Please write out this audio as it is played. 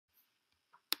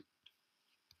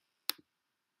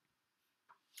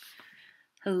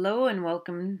Hello and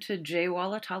welcome to Jay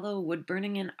Walatalo Wood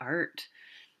Burning and Art.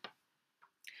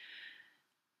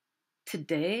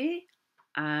 Today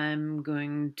I'm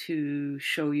going to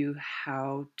show you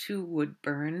how to wood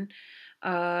burn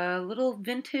a little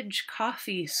vintage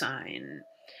coffee sign.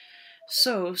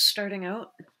 So starting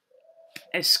out,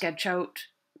 I sketch out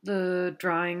the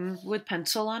drawing with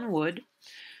pencil on wood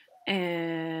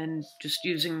and just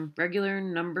using regular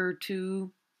number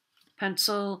 2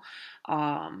 pencil.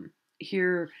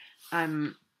 Here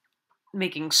I'm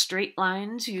making straight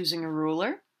lines using a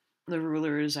ruler. The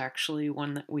ruler is actually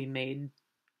one that we made,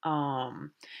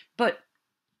 but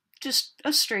just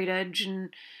a straight edge and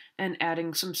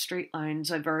adding some straight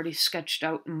lines. I've already sketched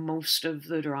out most of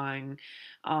the drawing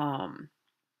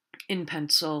in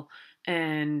pencil,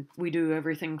 and we do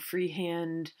everything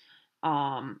freehand.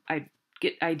 I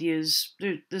get ideas.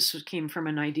 This came from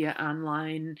an idea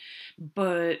online,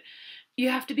 but you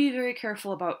have to be very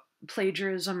careful about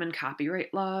plagiarism and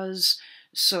copyright laws.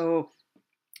 So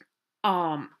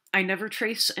I never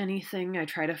trace anything. I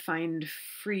try to find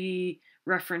free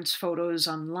reference photos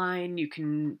online. You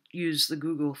can use the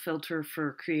Google filter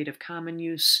for Creative Commons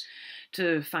use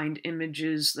to find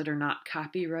images that are not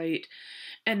copyright.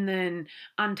 And then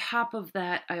on top of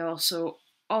that, I also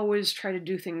always try to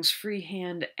do things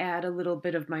freehand, add a little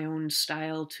bit of my own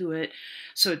style to it,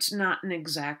 so it's not an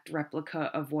exact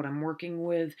replica of what I'm working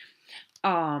with.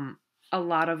 A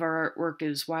lot of our artwork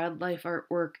is wildlife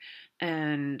artwork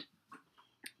and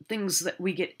things that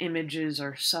we get images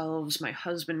ourselves. My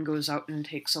husband goes out and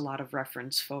takes a lot of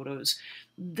reference photos.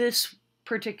 This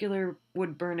particular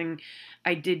wood burning,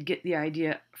 I did get the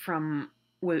idea from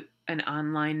an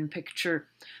online picture,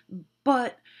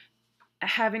 but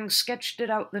having sketched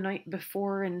it out the night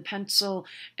before in pencil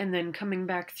and then coming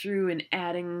back through and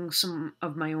adding some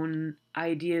of my own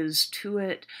ideas to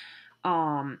it,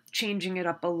 changing it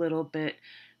up a little bit.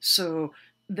 So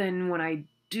then when I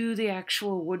do the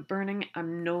actual wood burning,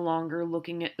 I'm no longer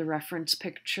looking at the reference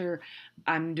picture.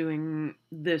 I'm doing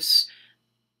this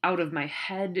out of my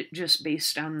head just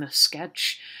based on the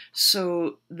sketch,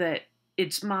 so that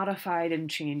it's modified and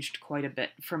changed quite a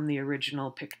bit from the original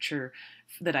picture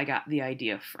that I got the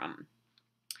idea from.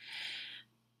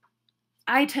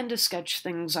 I tend to sketch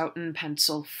things out in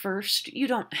pencil first. You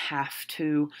don't have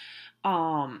to.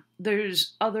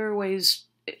 There's other ways.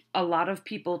 A lot of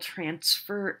people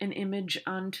transfer an image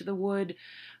onto the wood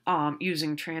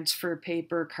using transfer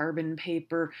paper, carbon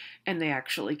paper, and they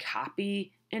actually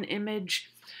copy an image.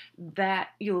 That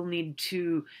you'll need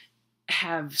to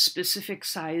have specific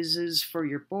sizes for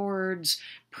your boards,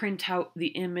 print out the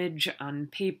image on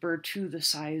paper to the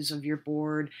size of your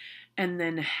board, and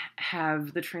then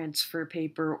have the transfer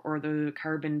paper or the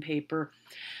carbon paper.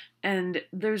 And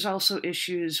there's also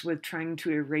issues with trying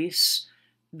to erase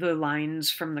the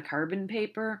lines from the carbon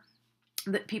paper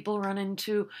that people run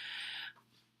into.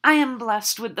 I am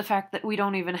blessed with the fact that we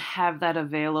don't even have that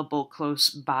available close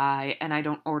by, and I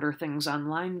don't order things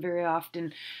online very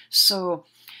often, so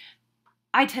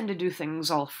I tend to do things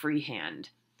all freehand.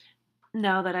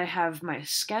 Now that I have my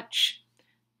sketch,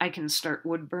 I can start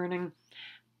wood burning.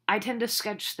 I tend to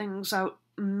sketch things out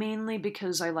mainly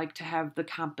because I like to have the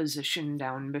composition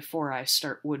down before I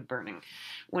start wood burning.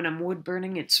 When I'm wood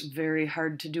burning, it's very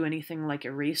hard to do anything like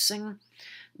erasing.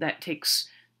 That takes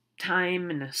time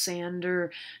and a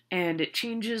sander, and it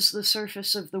changes the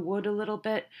surface of the wood a little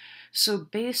bit. So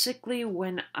basically,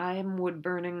 when I'm wood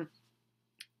burning,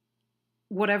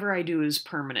 whatever I do is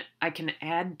permanent. I can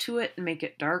add to it and make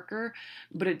it darker,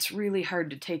 but it's really hard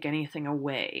to take anything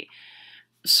away.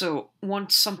 So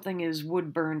once something is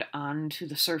wood burned onto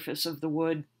the surface of the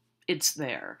wood, it's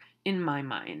there, in my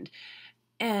mind.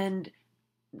 And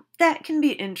that can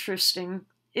be interesting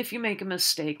if you make a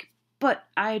mistake, but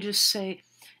I just say,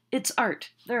 it's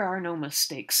art. There are no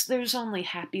mistakes. There's only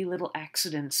happy little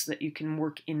accidents that you can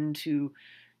work into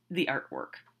the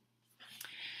artwork.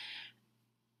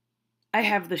 I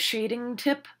have the shading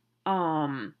tip.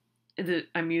 I'm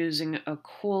using a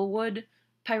colwood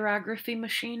pyrography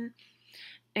machine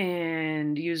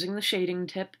and using the shading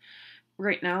tip.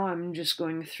 Right now I'm just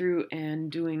going through and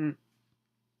doing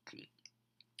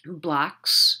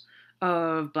blocks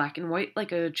of black and white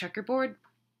like a checkerboard.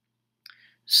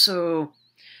 So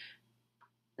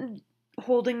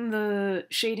holding the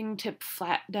shading tip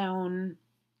flat down,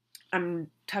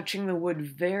 I'm touching the wood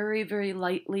very, very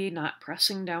lightly, not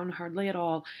pressing down hardly at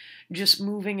all, just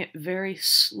moving it very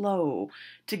slow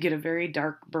to get a very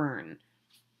dark burn.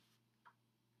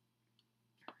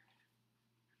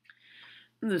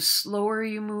 The slower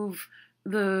you move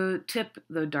the tip,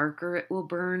 the darker it will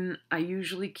burn. I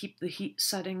usually keep the heat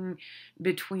setting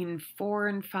between 4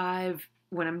 and 5,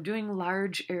 when I'm doing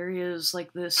large areas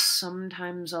like this,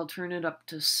 sometimes I'll turn it up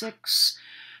to 6,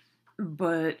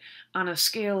 but on a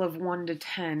scale of 1 to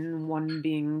 10, 1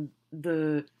 being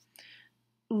the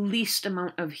least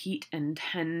amount of heat and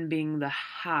 10 being the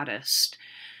hottest,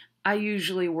 I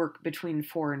usually work between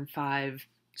 4 and 5,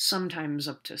 sometimes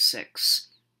up to 6.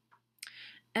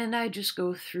 And I just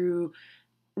go through,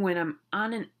 when I'm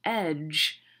on an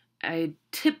edge, I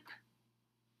tip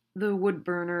the wood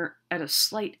burner at a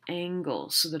slight angle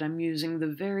so that I'm using the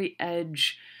very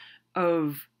edge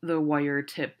of the wire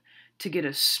tip to get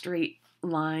a straight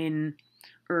line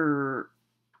or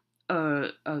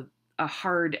a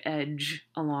hard edge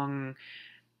along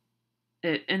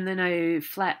it, and then I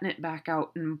flatten it back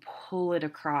out and pull it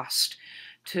across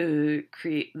to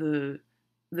create the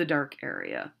dark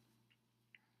area.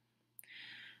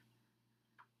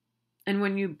 And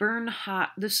when you burn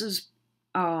hot, this is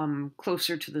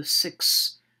closer to the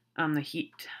 6 on the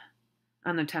heat,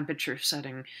 on the temperature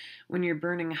setting. When you're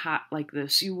burning hot like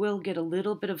this, you will get a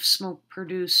little bit of smoke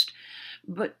produced,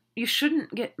 but you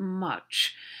shouldn't get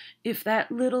much. If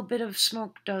that little bit of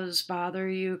smoke does bother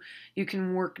you, you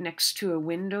can work next to a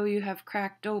window you have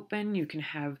cracked open. You can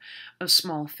have a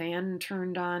small fan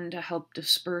turned on to help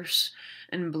disperse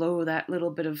and blow that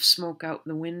little bit of smoke out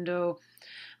the window.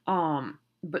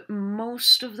 But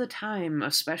most of the time,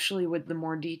 especially with the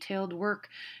more detailed work,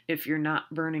 if you're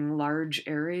not burning large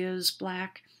areas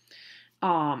black,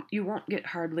 you won't get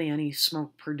hardly any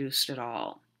smoke produced at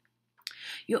all.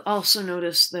 You'll also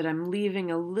notice that I'm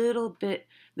leaving a little bit,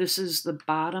 this is the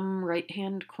bottom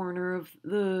right-hand corner of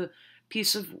the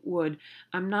piece of wood.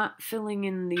 I'm not filling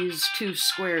in these 2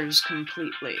 squares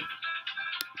completely.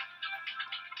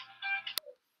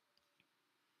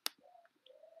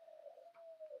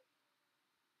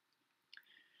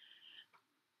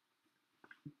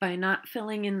 By not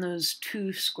filling in those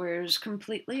 2 squares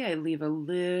completely, I leave a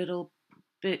little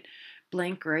bit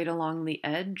blank right along the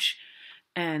edge,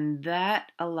 and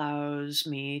that allows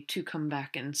me to come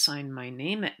back and sign my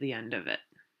name at the end of it.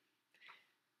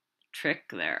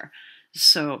 Trick there.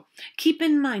 So keep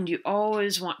in mind, you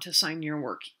always want to sign your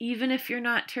work. Even if you're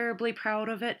not terribly proud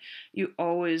of it, you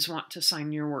always want to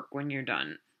sign your work when you're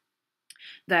done.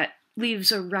 That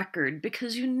leaves a record,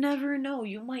 because you never know,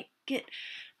 you might get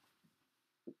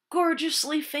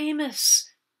gorgeously famous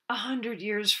 100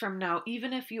 years from now,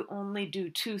 even if you only do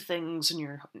 2 things in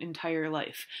your entire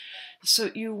life.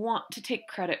 So you want to take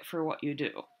credit for what you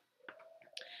do.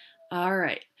 All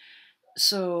right,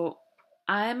 so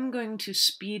I'm going to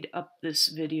speed up this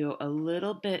video a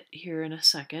little bit here in a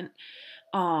second,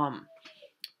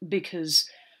 because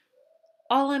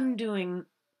all I'm doing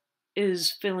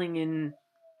is filling in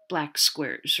black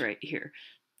squares right here.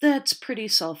 That's pretty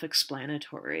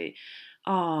self-explanatory.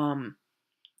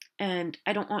 And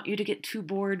I don't want you to get too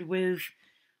bored with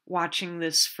watching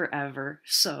this forever,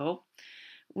 so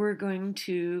we're going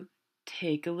to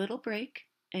take a little break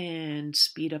and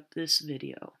speed up this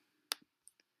video.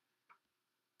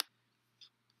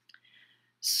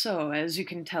 So as you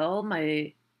can tell,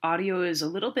 my audio is a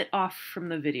little bit off from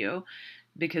the video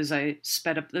because I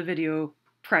sped up the video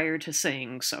prior to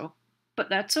saying so, but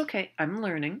that's okay. I'm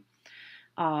learning.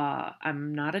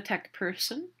 I'm not a tech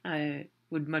person. I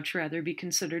would much rather be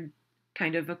considered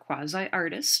kind of a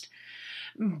quasi-artist.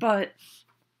 But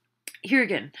here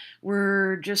again,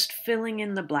 we're just filling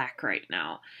in the black right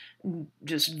now.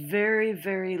 Just very,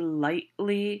 very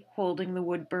lightly holding the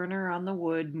wood burner on the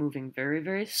wood, moving very,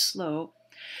 very slow.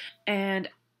 And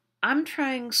I'm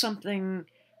trying something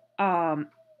a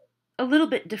little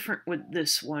bit different with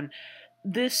this one.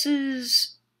 This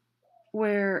is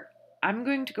where I'm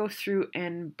going to go through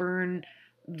and burn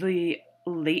the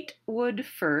late wood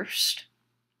first.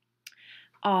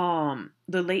 The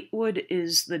late wood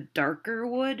is the darker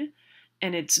wood,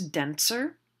 and it's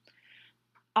denser.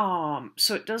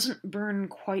 So it doesn't burn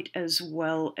quite as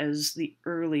well as the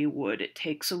early wood. It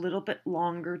takes a little bit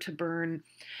longer to burn.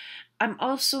 I'm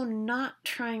also not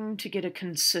trying to get a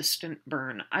consistent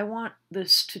burn. I want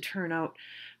this to turn out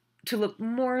to look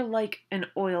more like an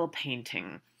oil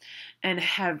painting and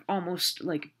have almost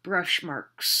like brush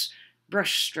marks,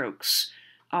 brush strokes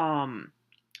from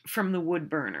the wood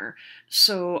burner.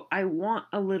 So I want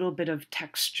a little bit of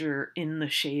texture in the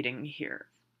shading here.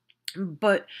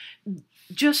 But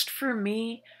just for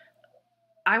me,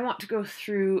 I want to go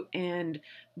through and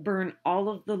burn all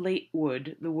of the late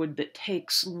wood, the wood that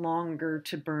takes longer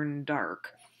to burn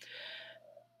dark,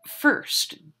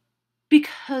 first,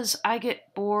 because I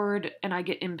get bored and I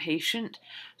get impatient.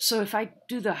 So if I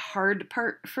do the hard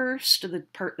part first, the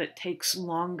part that takes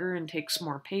longer and takes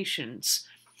more patience,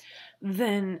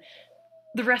 then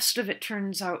the rest of it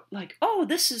turns out like, oh,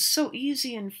 this is so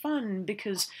easy and fun,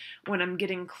 because when I'm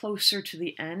getting closer to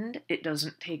the end, it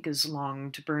doesn't take as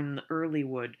long to burn the early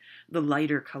wood, the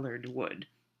lighter colored wood.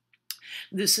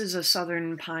 This is a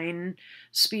southern pine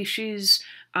species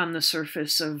on the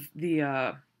surface of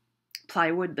the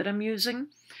plywood that I'm using.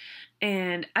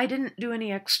 And I didn't do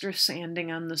any extra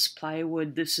sanding on this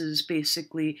plywood. This is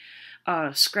basically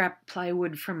scrap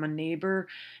plywood from a neighbor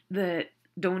that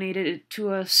donated it to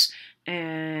us,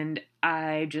 and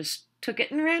I just took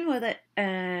it and ran with it,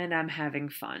 and I'm having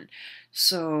fun.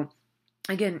 So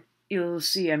again, you'll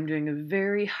see I'm doing a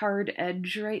very hard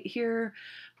edge right here,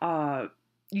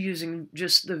 using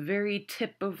just the very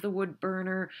tip of the wood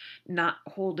burner, not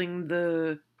holding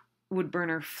the wood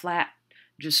burner flat,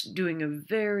 just doing a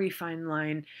very fine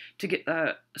line to get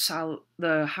the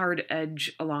hard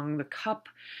edge along the cup,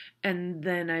 and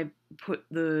then I put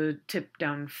the tip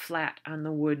down flat on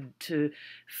the wood to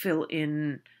fill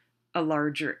in a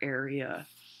larger area.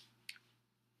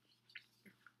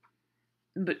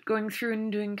 But going through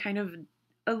and doing kind of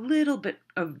a little bit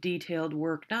of detailed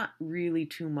work, not really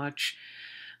too much,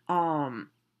 and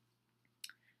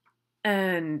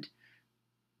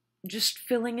just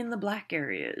filling in the black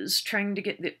areas, trying to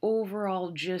get the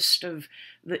overall gist of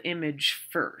the image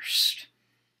first.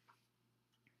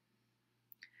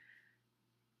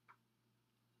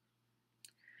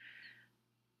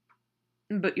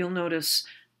 But you'll notice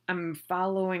I'm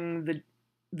following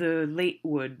the late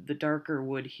wood, the darker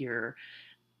wood here,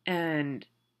 and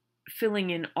filling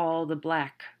in all the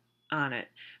black on it,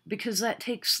 because that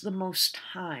takes the most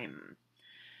time.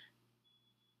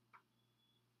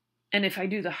 And if I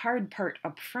do the hard part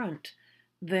up front,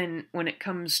 then when it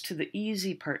comes to the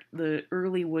easy part, the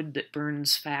early wood that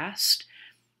burns fast,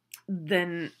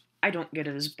 then I don't get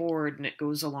as bored and it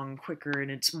goes along quicker and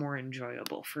it's more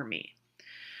enjoyable for me.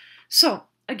 So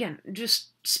again,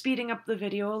 just speeding up the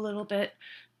video a little bit.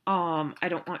 I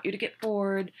don't want you to get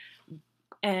bored,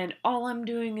 and all I'm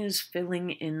doing is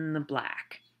filling in the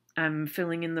black. I'm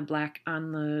filling in the black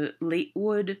on the late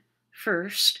wood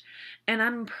first, and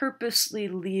I'm purposely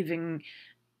leaving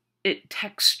it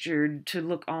textured to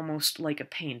look almost like a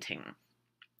painting.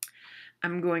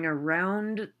 I'm going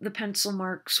around the pencil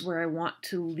marks where I want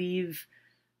to leave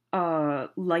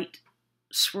light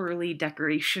swirly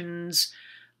decorations,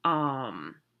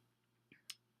 and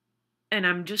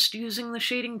I'm just using the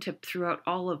shading tip throughout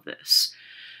all of this.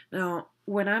 Now,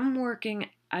 when I'm working,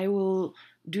 I will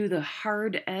do the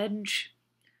hard edge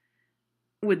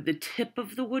with the tip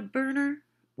of the wood burner,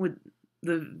 with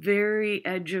the very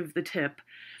edge of the tip,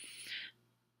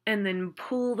 and then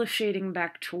pull the shading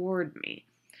back toward me.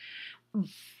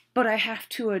 But I have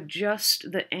to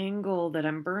adjust the angle that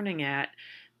I'm burning at,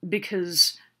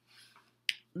 because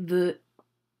the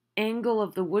angle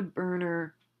of the wood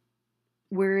burner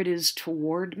where it is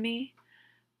toward me,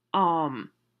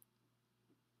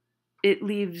 it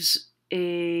leaves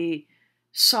a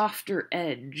softer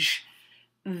edge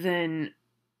than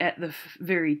at the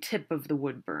very tip of the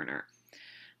wood burner.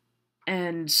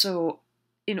 And so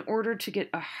in order to get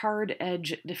a hard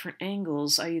edge at different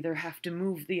angles, I either have to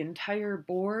move the entire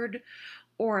board,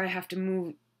 or I have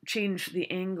to change the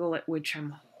angle at which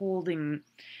I'm holding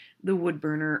the wood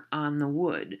burner on the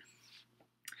wood.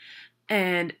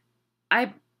 And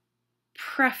I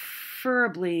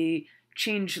preferably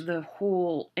change the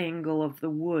whole angle of the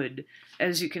wood.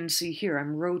 As you can see here,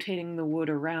 I'm rotating the wood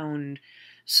around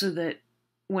so that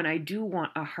when I do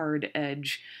want a hard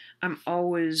edge, I'm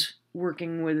always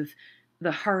working with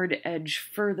the hard edge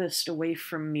furthest away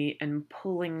from me and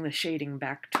pulling the shading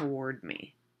back toward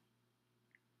me.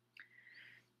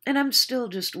 And I'm still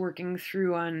just working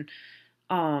through on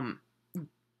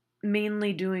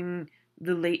mainly doing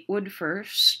the late wood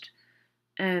first,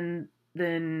 and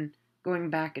then going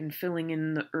back and filling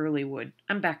in the early wood.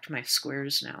 I'm back to my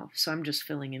squares now, so I'm just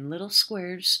filling in little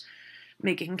squares,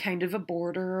 making kind of a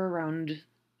border around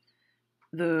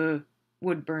the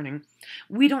wood burning.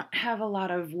 We don't have a lot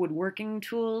of woodworking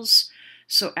tools,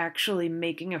 so actually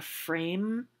making a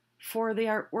frame for the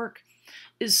artwork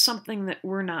is something that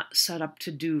we're not set up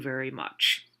to do very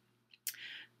much.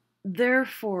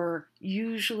 Therefore,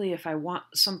 usually if I want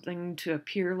something to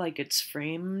appear like it's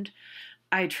framed,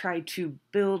 I try to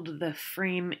build the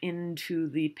frame into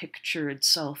the picture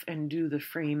itself and do the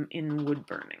frame in wood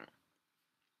burning.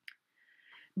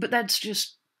 But that's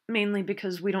just mainly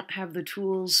because we don't have the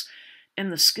tools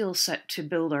and the skill set to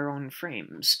build our own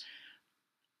frames.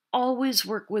 Always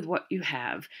work with what you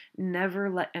have.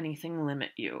 Never let anything limit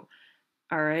you.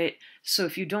 Alright, so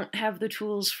if you don't have the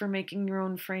tools for making your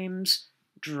own frames,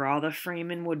 draw the frame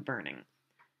in wood burning.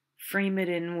 Frame it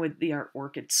in with the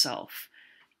artwork itself.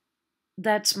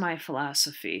 That's my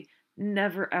philosophy.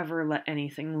 Never ever let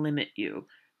anything limit you.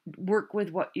 Work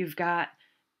with what you've got,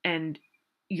 and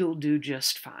you'll do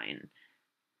just fine.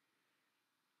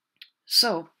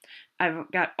 So,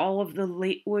 I've got all of the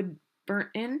late wood burnt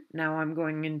in. Now I'm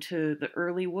going into the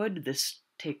early wood.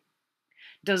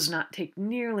 Does not take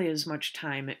nearly as much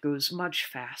time. It goes much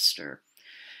faster.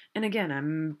 And again,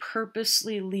 I'm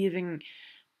purposely leaving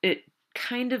it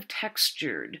kind of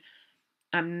textured.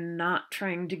 I'm not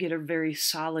trying to get a very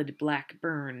solid black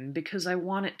burn because I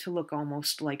want it to look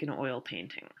almost like an oil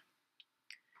painting.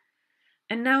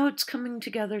 And now it's coming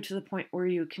together to the point where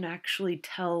you can actually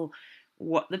tell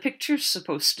what the picture's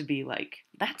supposed to be like.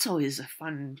 That's always a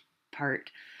fun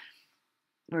part,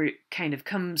 where it kind of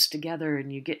comes together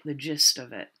and you get the gist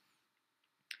of it.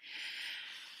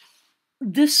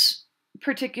 This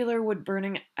particular wood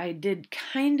burning, I did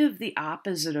kind of the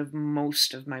opposite of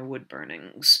most of my wood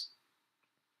burnings.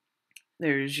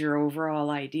 There's your overall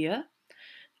idea.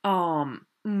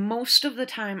 Most of the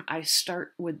time I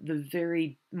start with the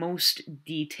very most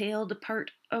detailed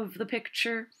part of the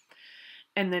picture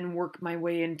and then work my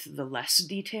way into the less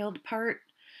detailed part.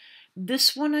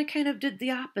 This one I kind of did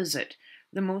the opposite.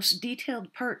 The most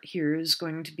detailed part here is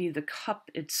going to be the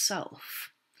cup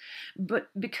itself. But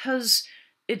because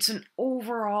it's an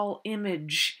overall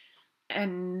image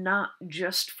and not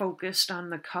just focused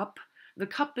on the cup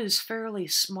is fairly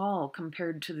small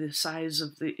compared to the size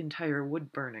of the entire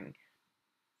wood burning.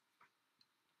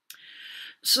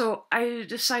 So I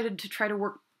decided to try to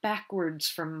work backwards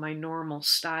from my normal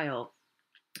style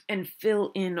and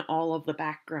fill in all of the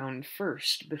background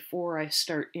first before I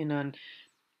start in on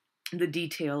the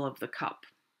detail of the cup.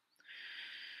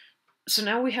 So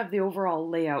now we have the overall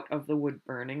layout of the wood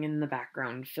burning and the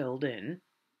background filled in.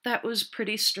 That was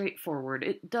pretty straightforward.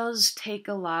 It does take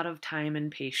a lot of time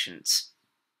and patience,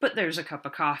 but there's a cup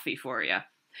of coffee for you.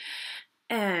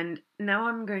 And now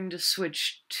I'm going to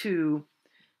switch to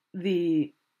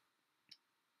the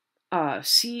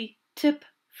C tip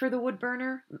for the wood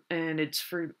burner, and it's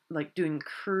for like doing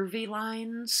curvy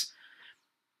lines,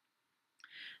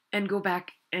 and go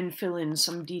back and fill in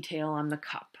some detail on the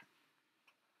cup.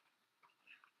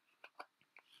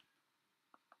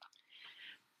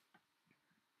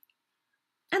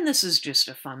 And this is just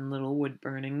a fun little wood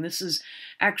burning. This is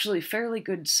actually fairly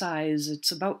good size.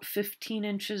 It's about 15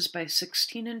 inches by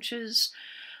 16 inches.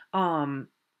 And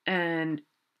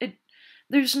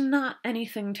there's not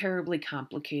anything terribly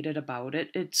complicated about it.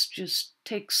 It's just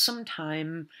takes some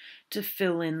time to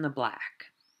fill in the black.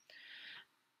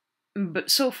 But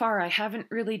so far I haven't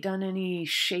really done any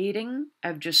shading.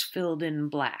 I've just filled in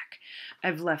black.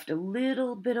 I've left a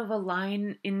little bit of a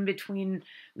line in between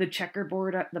the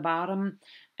checkerboard at the bottom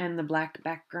and the black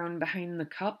background behind the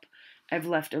cup. I've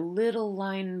left a little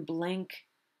line blank.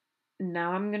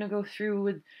 Now I'm going to go through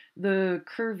with the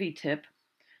curvy tip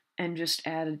and just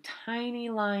add a tiny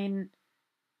line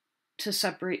to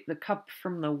separate the cup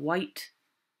from the white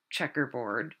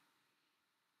checkerboard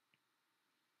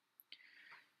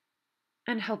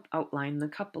and help outline the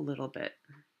cup a little bit.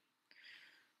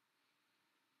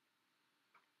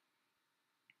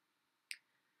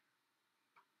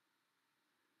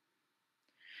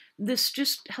 This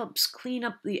just helps clean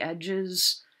up the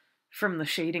edges from the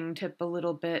shading tip a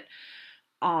little bit.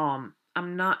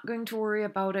 I'm not going to worry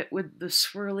about it with the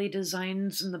swirly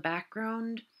designs in the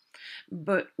background,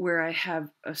 but where I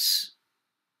have a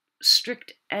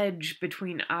strict edge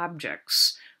between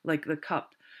objects, like the cup,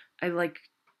 I like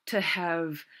to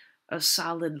have a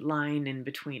solid line in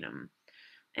between them.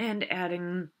 And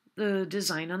adding the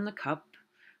design on the cup,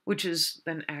 which is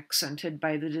then accented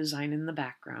by the design in the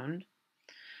background.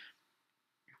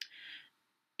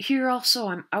 Here also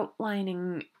I'm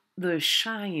outlining the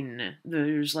shine.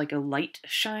 There's like a light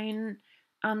shine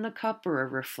on the cup or a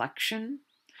reflection.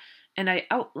 And I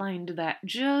outlined that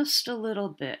just a little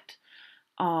bit.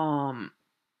 You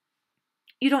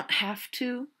don't have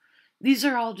to. These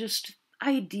are all just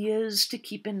ideas to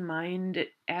keep in mind.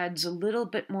 It adds a little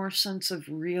bit more sense of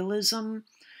realism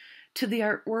to the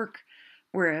artwork,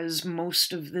 whereas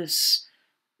most of this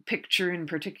picture in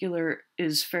particular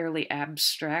is fairly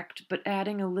abstract, but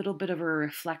adding a little bit of a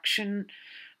reflection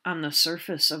on the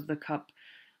surface of the cup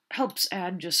helps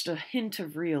add just a hint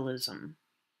of realism.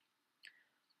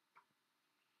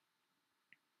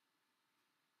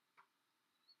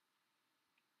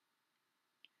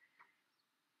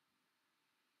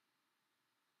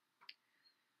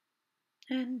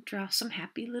 And draw some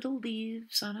happy little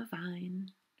leaves on a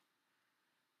vine.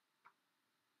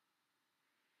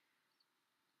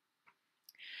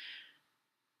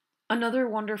 Another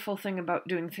wonderful thing about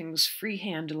doing things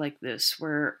freehand like this,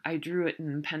 where I drew it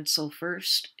in pencil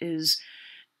first, is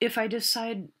if I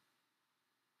decide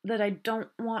that I don't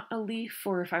want a leaf,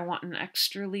 or if I want an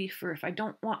extra leaf, or if I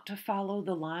don't want to follow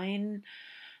the line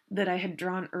that I had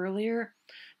drawn earlier,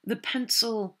 the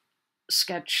pencil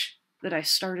sketch that I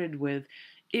started with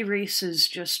erases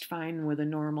just fine with a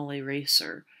normal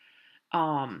eraser.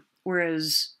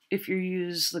 Whereas if you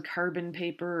use the carbon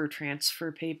paper or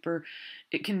transfer paper,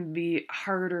 it can be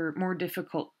harder, more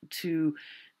difficult to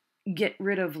get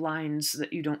rid of lines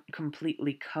that you don't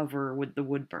completely cover with the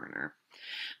wood burner.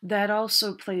 That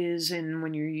also plays in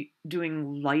when you're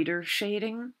doing lighter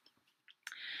shading.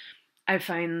 I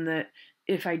find that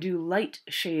if I do light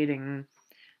shading,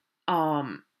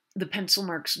 the pencil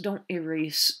marks don't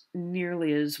erase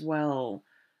nearly as well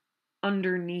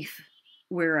underneath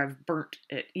where I've burnt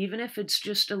it, even if it's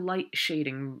just a light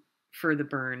shading for the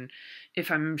burn. If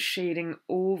I'm shading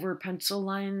over pencil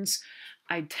lines,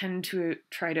 I tend to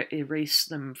try to erase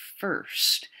them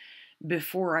first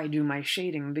before I do my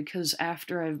shading, because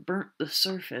after I've burnt the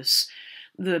surface,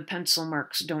 the pencil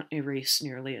marks don't erase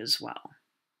nearly as well.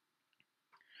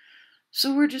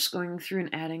 So we're just going through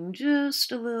and adding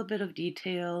just a little bit of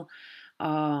detail.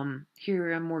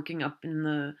 Here I'm working up in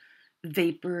the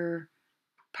vapor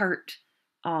part,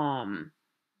 the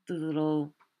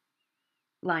little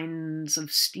lines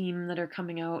of steam that are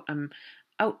coming out. I'm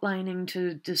outlining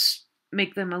to just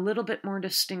make them a little bit more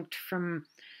distinct from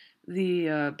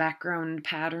the background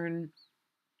pattern,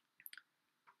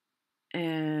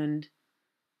 and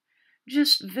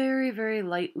just very, very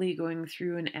lightly going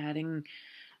through and adding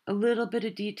a little bit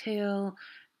of detail,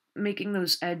 making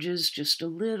those edges just a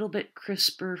little bit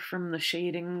crisper from the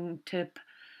shading tip.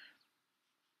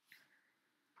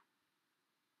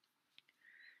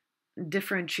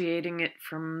 Differentiating it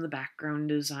from the background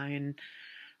design.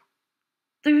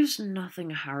 There's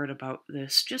nothing hard about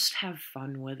this, just have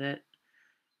fun with it.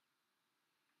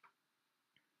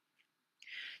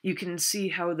 You can see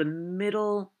how the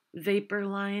middle vapor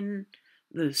line,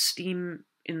 the steam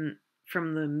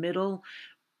from the middle,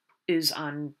 is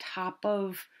on top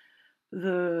of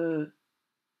the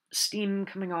steam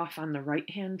coming off on the right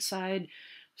hand side.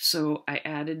 So I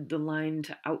added the line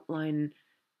to outline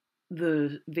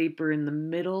the vapor in the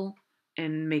middle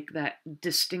and make that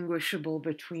distinguishable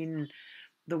between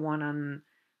the one on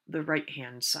the right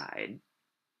hand side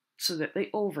so that they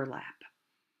overlap.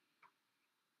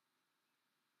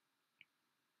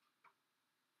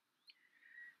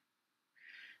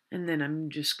 And then I'm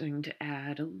just going to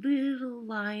add a little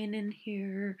line in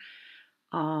here,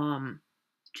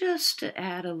 just to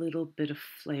add a little bit of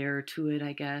flair to it,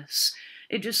 I guess.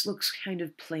 It just looks kind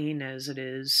of plain as it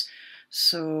is.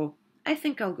 So I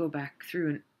think I'll go back through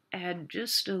and add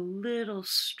just a little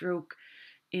stroke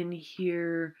in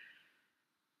here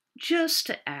just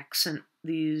to accent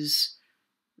these,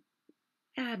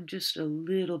 add just a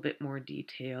little bit more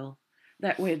detail.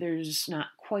 That way there's not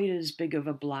quite as big of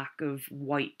a block of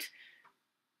white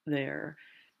there.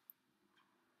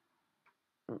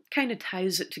 Kind of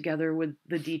ties it together with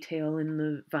the detail in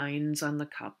the vines on the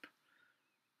cup.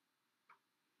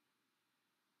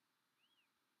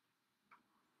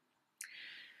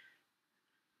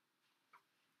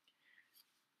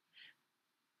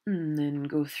 And then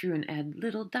go through and add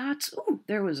little dots. Ooh,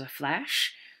 there was a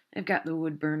flash. I've got the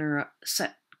wood burner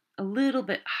set a little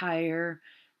bit higher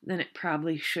than it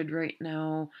probably should right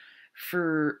now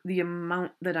for the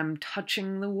amount that I'm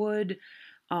touching the wood.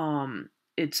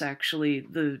 It's actually,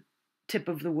 the tip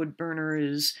of the wood burner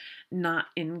is not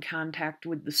in contact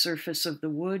with the surface of the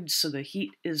wood, so the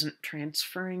heat isn't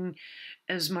transferring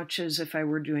as much as if I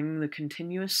were doing the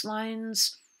continuous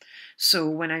lines. So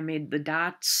when I made the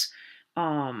dots,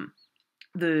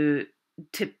 the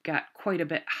tip got quite a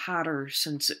bit hotter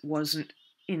since it wasn't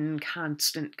in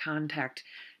constant contact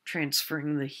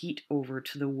transferring the heat over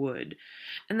to the wood.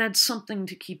 And that's something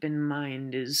to keep in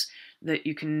mind, is that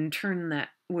you can turn that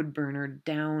wood burner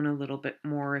down a little bit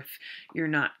more if you're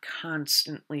not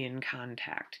constantly in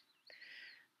contact.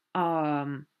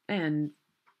 And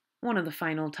one of the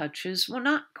final touches, well,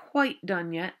 not quite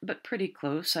done yet, but pretty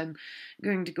close. I'm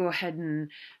going to go ahead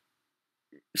and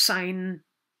sign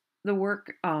the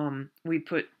work. We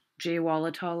put J.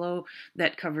 Walatalo,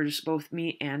 that covers both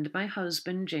me and my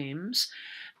husband, James,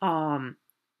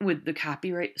 with the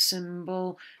copyright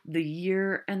symbol, the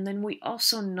year, and then we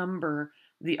also number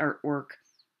the artwork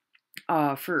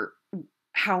for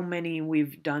how many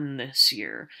we've done this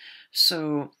year.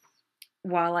 So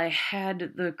while I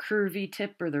had the curvy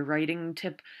tip or the writing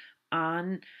tip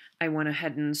on, I went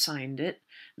ahead and signed it.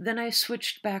 Then I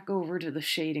switched back over to the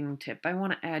shading tip. I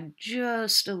want to add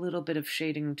just a little bit of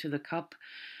shading to the cup,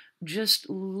 just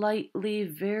lightly,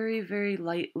 very, very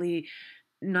lightly,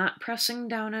 not pressing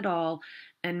down at all,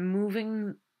 and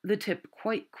moving the tip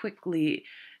quite quickly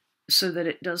so that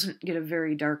it doesn't get a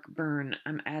very dark burn.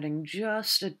 I'm adding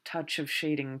just a touch of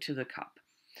shading to the cup.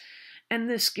 And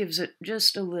this gives it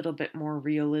just a little bit more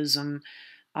realism,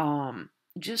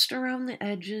 just around the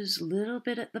edges, a little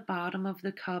bit at the bottom of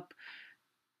the cup,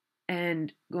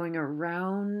 and going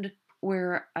around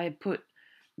where I put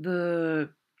the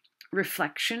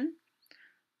reflection.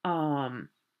 And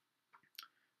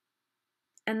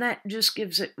that just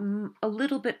gives it a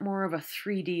little bit more of a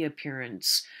 3D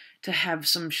appearance to have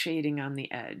some shading on the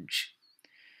edge.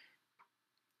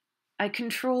 I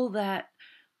control that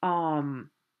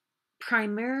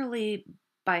primarily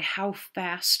by how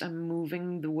fast I'm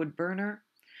moving the wood burner.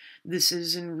 This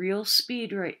is in real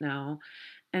speed right now,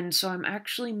 and so I'm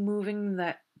actually moving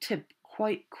that tip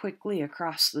quite quickly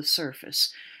across the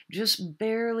surface, just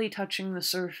barely touching the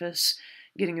surface,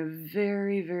 getting a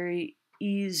very, very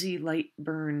easy light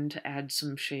burn to add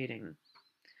some shading.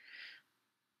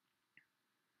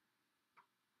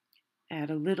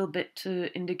 Add a little bit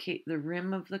to indicate the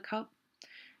rim of the cup,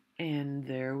 and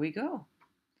there we go.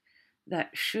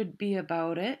 That should be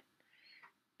about it.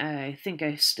 I think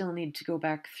I still need to go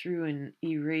back through and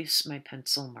erase my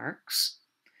pencil marks.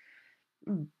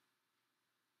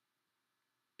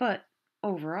 But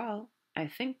overall, I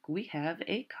think we have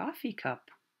a coffee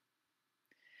cup.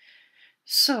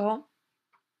 So,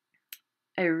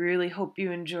 I really hope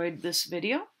you enjoyed this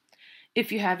video.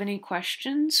 If you have any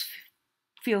questions,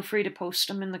 feel free to post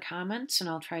them in the comments and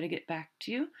I'll try to get back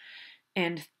to you.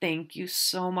 And thank you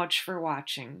so much for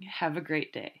watching. Have a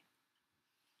great day.